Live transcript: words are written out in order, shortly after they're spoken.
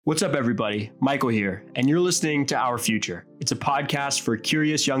What's up, everybody? Michael here, and you're listening to Our Future. It's a podcast for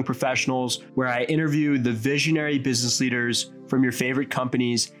curious young professionals where I interview the visionary business leaders from your favorite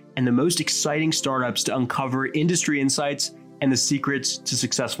companies and the most exciting startups to uncover industry insights and the secrets to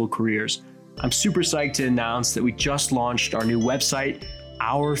successful careers. I'm super psyched to announce that we just launched our new website,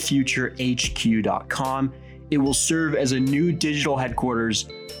 ourfuturehq.com. It will serve as a new digital headquarters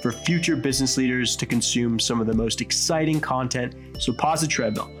for future business leaders to consume some of the most exciting content. So pause the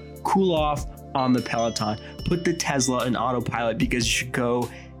treadmill, cool off on the Peloton, put the Tesla in autopilot because you should go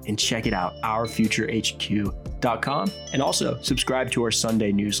and check it out, ourfuturehq.com, and also subscribe to our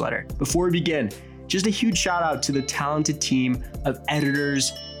Sunday newsletter. Before we begin, just a huge shout out to the talented team of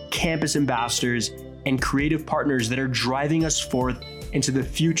editors, campus ambassadors, and creative partners that are driving us forth into the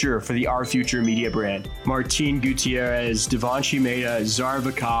future for the Our Future media brand. Martine Gutierrez, Devanshi Mehta, Zara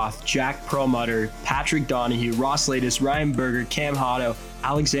Vakoth, Jack Perlmutter, Patrick Donahue, Ross Latis, Ryan Berger, Cam Hotto,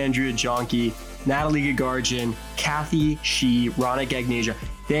 Alexandria Jonke, Natalie Gagarjian, Kathy Shee, Rana Gagnesia.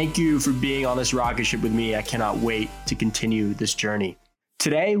 Thank you for being on this rocket ship with me. I cannot wait to continue this journey.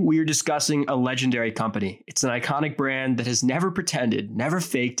 Today, we are discussing a legendary company. It's an iconic brand that has never pretended, never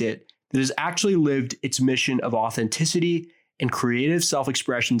faked it, that has actually lived its mission of authenticity and creative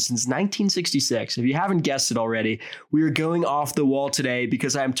self-expression since 1966. If you haven't guessed it already, we are going off the wall today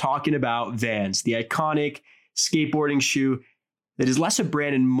because I'm talking about Vans, the iconic skateboarding shoe that is less a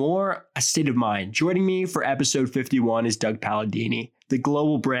brand and more a state of mind. Joining me for episode 51 is Doug Palladini, the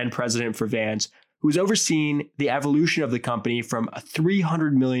global brand president for Vans, who has overseen the evolution of the company from a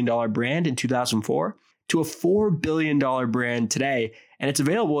 $300 million brand in 2004 to a $4 billion brand today, and it's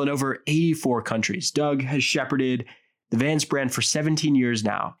available in over 84 countries. Doug has shepherded the Vans brand for 17 years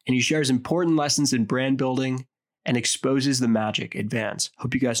now, and he shares important lessons in brand building and exposes the magic at Vans.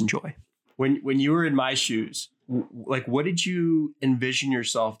 Hope you guys enjoy. When you were in my shoes, what did you envision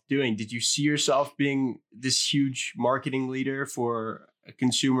yourself doing? Did you see yourself being this huge marketing leader for a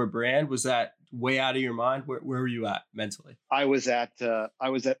consumer brand? Was that way out of your mind? Where were you at mentally? I was at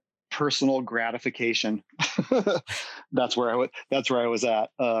personal gratification. That's where I was at.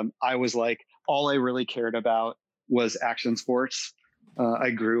 I was like, all I really cared about was action sports. I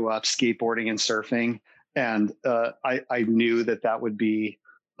grew up skateboarding and surfing, and I knew that would be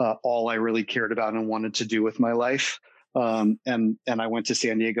all I really cared about and wanted to do with my life. And I went to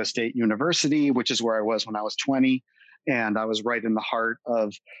San Diego State University, which is where I was when I was 20, and I was right in the heart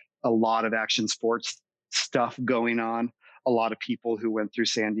of a lot of action sports stuff going on. A lot of people who went through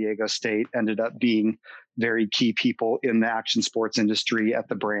San Diego State ended up being very key people in the action sports industry at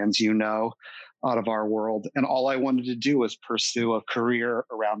the brands out of our world. And all I wanted to do was pursue a career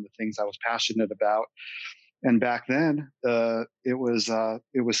around the things I was passionate about. And back then, it was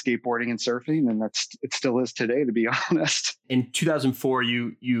skateboarding and surfing, and it still is today, to be honest. In 2004,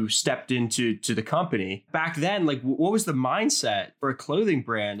 you stepped into the company. Back then, what was the mindset for a clothing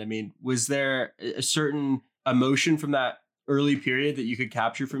brand? I mean, was there a certain emotion from that early period that you could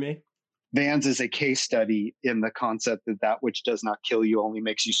capture for me? Vans is a case study in the concept that which does not kill you only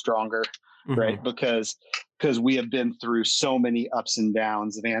makes you stronger, right? Because we have been through so many ups and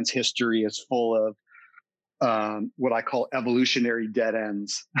downs. Vans history is full of what I call evolutionary dead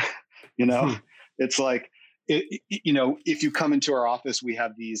ends. It's like, if you come into our office, we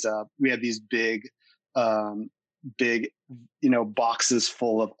have these big, boxes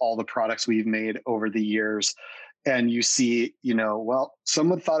full of all the products we've made over the years. And you see,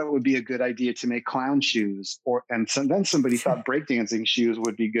 someone thought it would be a good idea to make clown shoes, then somebody thought breakdancing shoes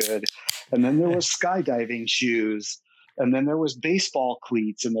would be good. And then there was skydiving shoes. And then there was baseball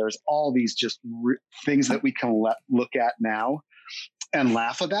cleats. And there's all these just things that we can look at now and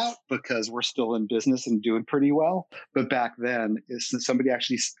laugh about because we're still in business and doing pretty well. But back then,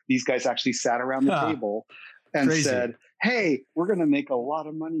 these guys actually sat around the table and said, hey, we're going to make a lot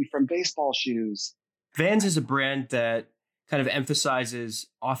of money from baseball shoes. Vans is a brand that kind of emphasizes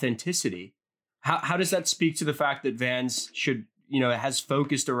authenticity. How does that speak to the fact that Vans has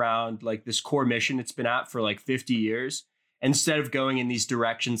focused around this core mission it's been at for 50 years, instead of going in these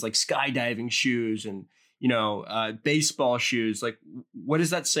directions like skydiving shoes and, baseball shoes? What does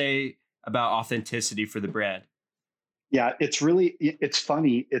that say about authenticity for the brand? Yeah, it's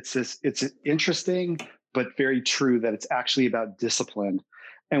funny. It's interesting, but very true that it's actually about discipline.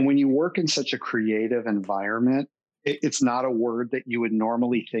 And when you work in such a creative environment, it's not a word that you would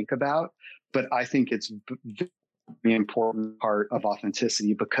normally think about, but I think it's very important part of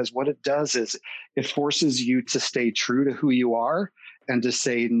authenticity, because what it does is it forces you to stay true to who you are and to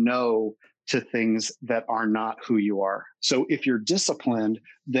say no to things that are not who you are. So if you're disciplined,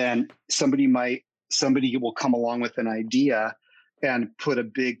 then somebody will come along with an idea and put a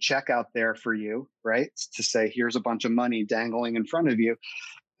big check out there for you, right? To say, here's a bunch of money dangling in front of you.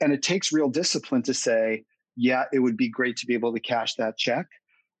 And it takes real discipline to say, yeah, it would be great to be able to cash that check.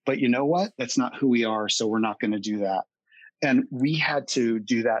 But you know what? That's not who we are. So we're not going to do that. And we had to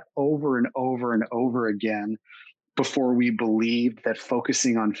do that over and over and over again before we believed that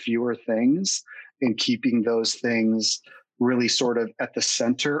focusing on fewer things and keeping those things really sort of at the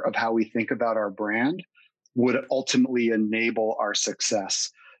center of how we think about our brand would ultimately enable our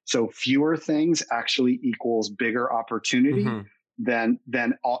success. So fewer things actually equals bigger opportunity than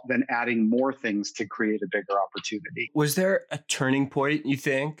adding more things to create a bigger opportunity. Was there a turning point, you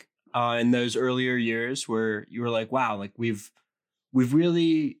think, in those earlier years where you were like, wow, like we've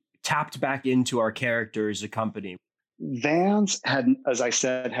really tapped back into our character as a company? Vans had, as I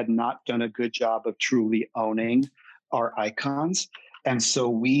said, had not done a good job of truly owning our icons. And so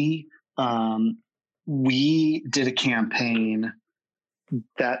we did a campaign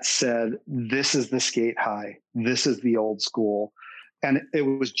that said, this is the skate high, this is the old school. And it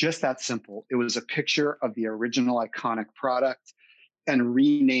was just that simple. It was a picture of the original iconic product and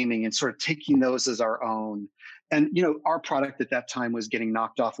renaming and sort of taking those as our own. And, you know, our product at that time was getting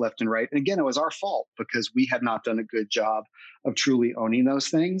knocked off left and right. And again, it was our fault because we had not done a good job of truly owning those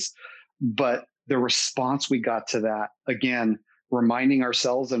things. But the response we got to that, again, reminding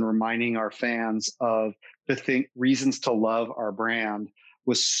ourselves and reminding our fans of the reasons to love our brand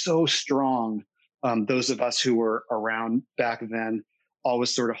was so strong. Those of us who were around back then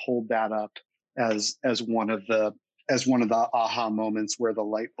always sort of hold that up as one of the aha moments where the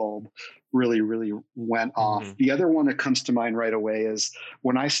light bulb really, really went off. The other one that comes to mind right away is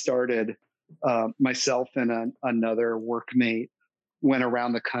when I started, myself and another workmate went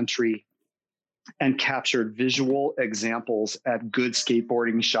around the country and captured visual examples at good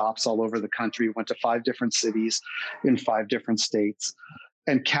skateboarding shops all over the country. Went to 5 different cities in 5 different states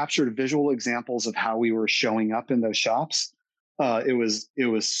and captured visual examples of how we were showing up in those shops. It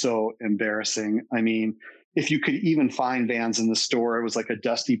was so embarrassing. I mean, if you could even find Vans in the store, it was like a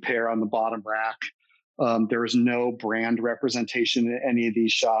dusty pair on the bottom rack. There was no brand representation in any of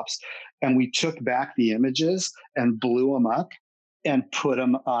these shops. And we took back the images and blew them up and put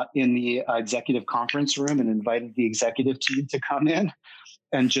them in the executive conference room and invited the executive team to come in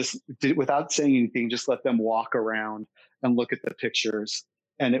and just did, without saying anything, just let them walk around and look at the pictures.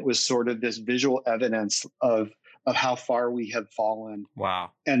 And it was sort of this visual evidence of how far we have fallen. Wow.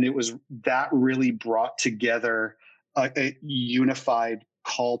 And it was that really brought together a unified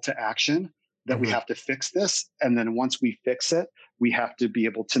call to action that we have to fix this. And then once we fix it, we have to be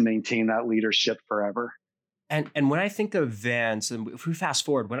able to maintain that leadership forever. And when I think of Vans, and if we fast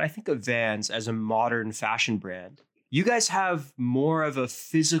forward, when I think of Vans as a modern fashion brand, you guys have more of a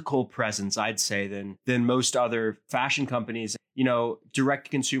physical presence, I'd say, than most other fashion companies. You know, direct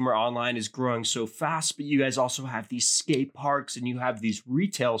to consumer online is growing so fast, but you guys also have these skate parks and you have these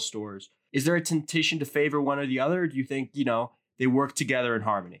retail stores. Is there a temptation to favor one or the other? Or do you think, you know, they work together in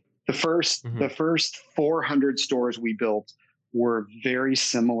harmony? The first 400 stores we built were very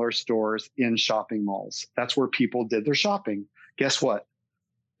similar stores in shopping malls. That's where people did their shopping. Guess what?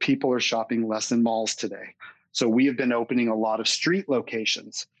 People are shopping less in malls today. So we have been opening a lot of street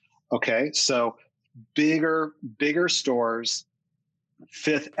locations. Okay. So bigger stores,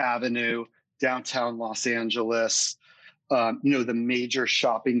 Fifth Avenue, downtown Los Angeles, the major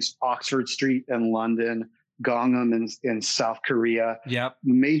shoppings, Oxford Street in London, Gangnam in South Korea. Yep.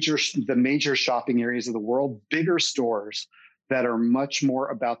 The major shopping areas of the world, bigger stores that are much more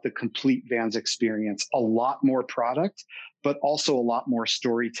about the complete Vans experience, a lot more product, but also a lot more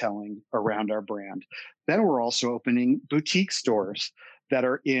storytelling around our brand. Then we're also opening boutique stores that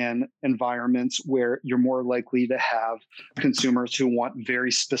are in environments where you're more likely to have consumers who want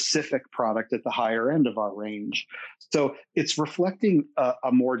very specific product at the higher end of our range. So it's reflecting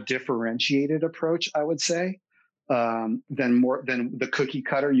a more differentiated approach, I would say, than the cookie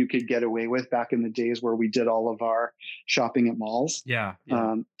cutter you could get away with back in the days where we did all of our shopping at malls. Yeah.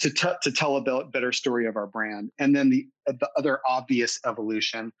 To tell a better story of our brand. And then the other obvious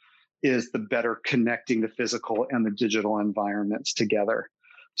evolution is the better connecting the physical and the digital environments together.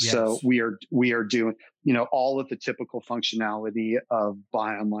 Yes. So we are doing, all of the typical functionality of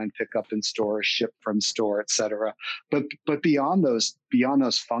buy online, pick up in store, ship from store, et cetera. But beyond those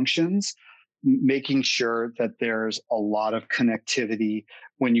functions, making sure that there's a lot of connectivity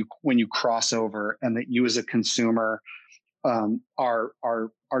when you cross over, and that you as a consumer are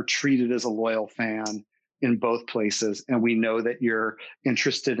treated as a loyal fan in both places. And we know that you're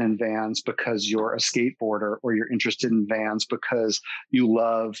interested in Vans because you're a skateboarder, or you're interested in Vans because you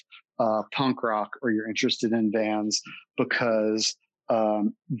love punk rock or you're interested in Vans because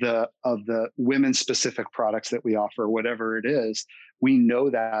the women specific products that we offer, whatever it is, we know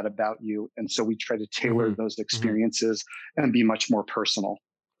that about you. And so we try to tailor those experiences and be much more personal.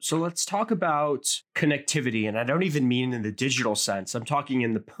 So let's talk about connectivity. And I don't even mean in the digital sense. I'm talking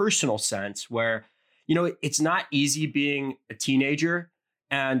in the personal sense where, it's not easy being a teenager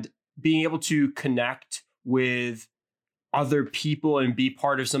and being able to connect with other people and be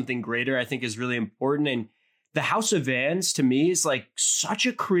part of something greater, I think is really important. And the House of Vans to me is like such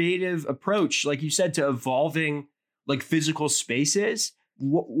a creative approach, like you said, to evolving like physical spaces.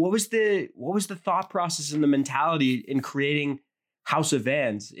 What was the thought process and the mentality in creating House of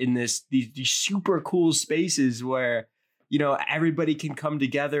Vans in these super cool spaces where, everybody can come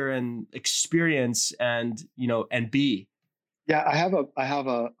together and experience and be? Yeah, I have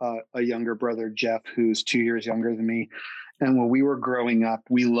a younger brother, Jeff, who's 2 years younger than me. And when we were growing up,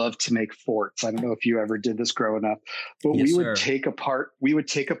 we loved to make forts. I don't know if you ever did this growing up, but Yes, we would sir. take apart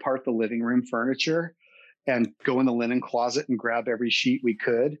the living room furniture and go in the linen closet and grab every sheet we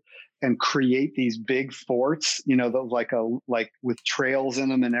could and create these big forts, like with trails in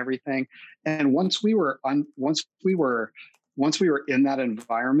them and everything. And once we were in that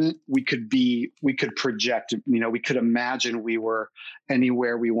environment, we could project, we could imagine we were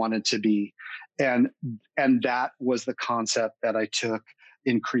anywhere we wanted to be. And that was the concept that I took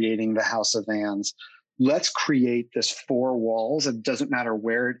in creating the House of Vans. Let's create this four walls. It doesn't matter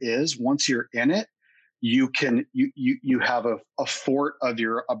where it is. Once you're in it, you have a fort of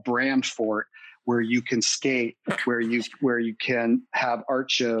a brand fort where you can skate, where you can have art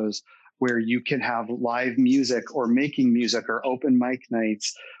shows, where you can have live music or making music or open mic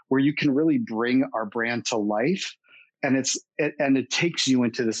nights, where you can really bring our brand to life. And it takes you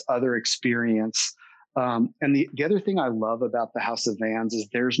into this other experience. And the other thing I love about the House of Vans is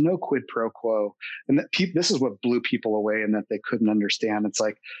there's no quid pro quo. And this is what blew people away and that they couldn't understand. It's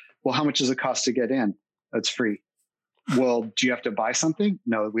like, well, how much does it cost to get in? It's free. Well, do you have to buy something?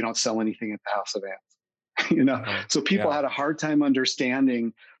 No, we don't sell anything at the House of Vans. So people had a hard time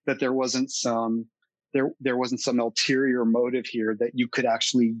understanding that there wasn't some ulterior motive here, that you could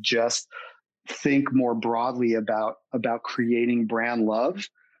actually just think more broadly about creating brand love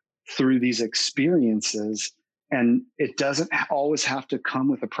through these experiences. And it doesn't always have to come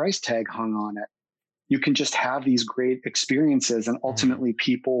with a price tag hung on it. You can just have these great experiences, and ultimately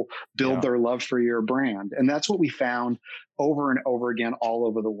people build their love for your brand. And that's what we found over and over again all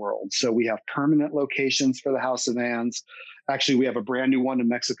over the world. So we have permanent locations for the House of Vans. Actually, we have a brand new one in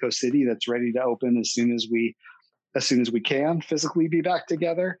Mexico City that's ready to open as soon as we can physically be back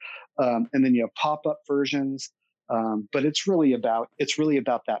together. And then you have pop-up versions. But it's really about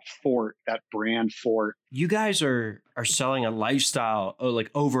that fort, that brand fort. You guys are selling a lifestyle like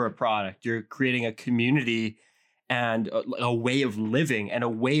over a product. You're creating a community and a way of living, and a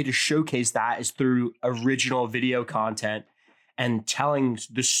way to showcase that is through original video content and telling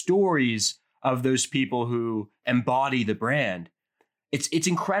the stories of those people who embody the brand. It's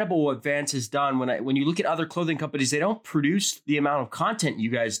incredible what Vans has done. When you look at other clothing companies, they don't produce the amount of content you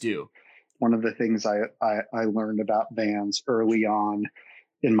guys do. One of the things I learned about Vans early on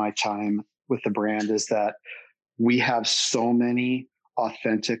in my time with the brand is that we have so many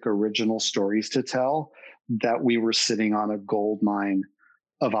authentic, original stories to tell that we were sitting on a gold mine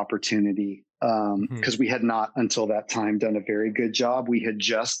of opportunity, because we had not until that time done a very good job. We had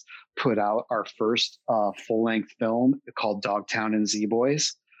just put out our first full-length film called Dogtown and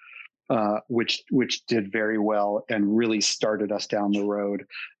Z-Boys, which did very well and really started us down the road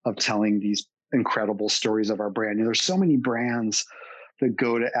of telling these incredible stories of our brand. And there's so many brands that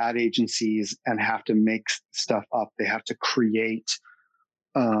go to ad agencies and have to make stuff up. They have to create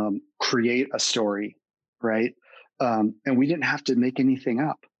a story, right? And we didn't have to make anything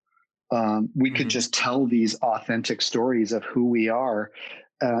up. We could just tell these authentic stories of who we are.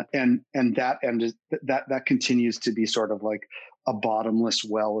 And that continues to be sort of like a bottomless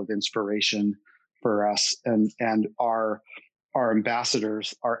well of inspiration for us and our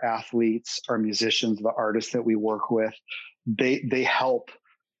ambassadors, our athletes, our musicians, the artists that we work with. They help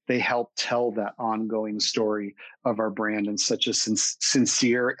tell that ongoing story of our brand in such a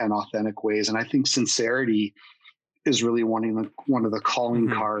sincere and authentic ways. And I think sincerity is really one of the calling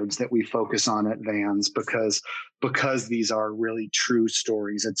cards that we focus on at Vans, because these are really true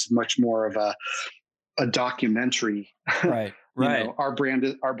stories. It's much more of a documentary. Right. Right. Our brand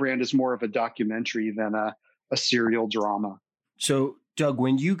is more of a documentary than a serial drama. So, Doug,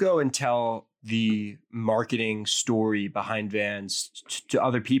 when you go and tell the marketing story behind Vans to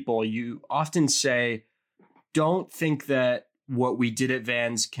other people, you often say, don't think that what we did at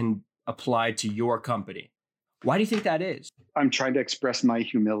Vans can applied to your company. Why do you think that is? I'm trying to express my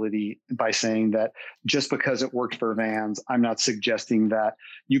humility by saying that just because it worked for Vans, I'm not suggesting that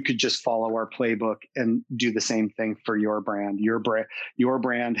you could just follow our playbook and do the same thing for your brand. Your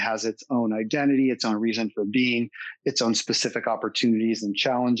brand has its own identity, its own reason for being, its own specific opportunities and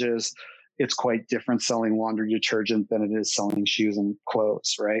challenges. It's quite different selling laundry detergent than it is selling shoes and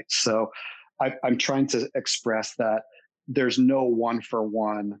clothes, right? So I'm trying to express that there's no one for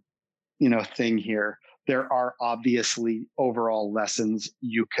one, thing here. There are obviously overall lessons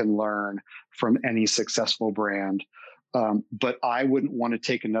you can learn from any successful brand. But I wouldn't want to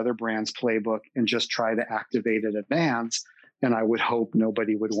take another brand's playbook and just try to activate it at Vans. And I would hope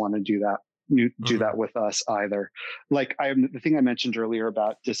nobody would want to do that with us either. Like the thing I mentioned earlier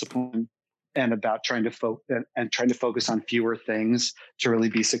about discipline and about trying to focus on fewer things to really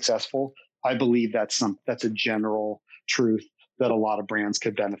be successful. I believe that's a general truth that a lot of brands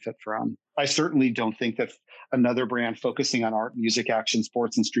could benefit from. I certainly don't think that another brand focusing on art, music, action,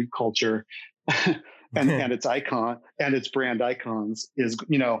 sports, and street culture and its icon and its brand icons is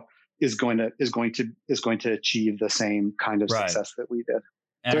going to achieve the same kind of success that we did.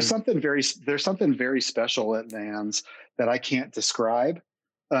 And there's something very special at Vans that I can't describe.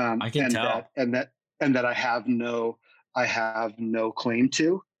 I can tell. That I have no claim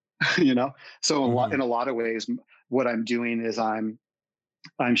to, So in a lot of ways, what I'm doing is I'm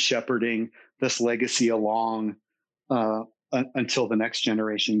shepherding this legacy along until the next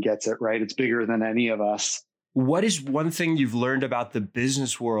generation gets it right. It's bigger than any of us. What is one thing you've learned about the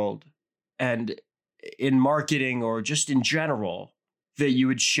business world and in marketing or just in general that you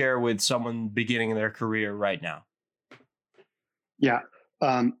would share with someone beginning their career right now? Yeah.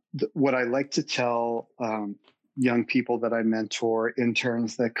 What I like to tell young people that I mentor,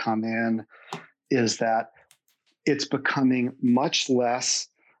 interns that come in, is that it's becoming much less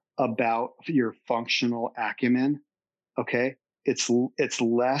about your functional acumen. Okay. It's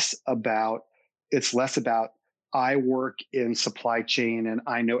less about I work in supply chain and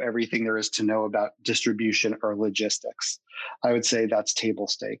I know everything there is to know about distribution or logistics. I would say that's table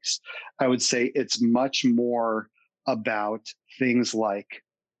stakes. I would say it's much more about things like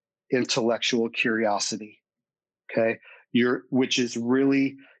intellectual curiosity. Okay. Which is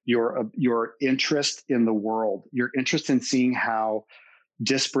really your interest in the world, your interest in seeing how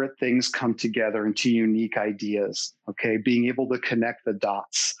disparate things come together into unique ideas. Okay. Being able to connect the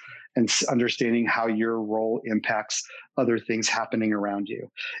dots and understanding how your role impacts other things happening around you.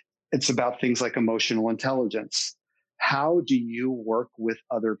 It's about things like emotional intelligence. How do you work with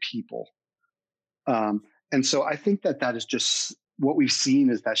other people? And so I think that is just what we've seen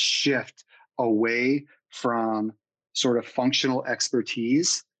is that shift away from sort of functional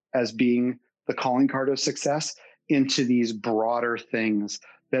expertise as being the calling card of success into these broader things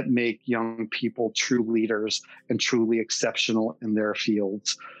that make young people true leaders and truly exceptional in their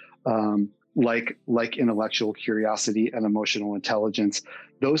fields, like intellectual curiosity and emotional intelligence.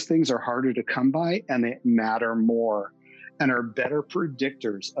 Those things are harder to come by and they matter more and are better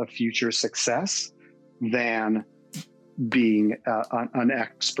predictors of future success than being an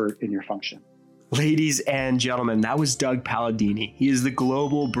expert in your function. Ladies and gentlemen, that was Doug Palladini. He is the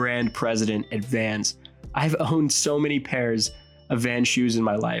global brand president at Vans. I've owned so many pairs of Vans shoes in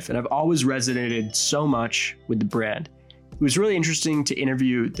my life, and I've always resonated so much with the brand. It was really interesting to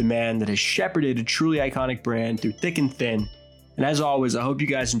interview the man that has shepherded a truly iconic brand through thick and thin. And as always, I hope you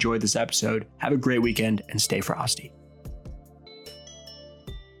guys enjoyed this episode. Have a great weekend and stay frosty.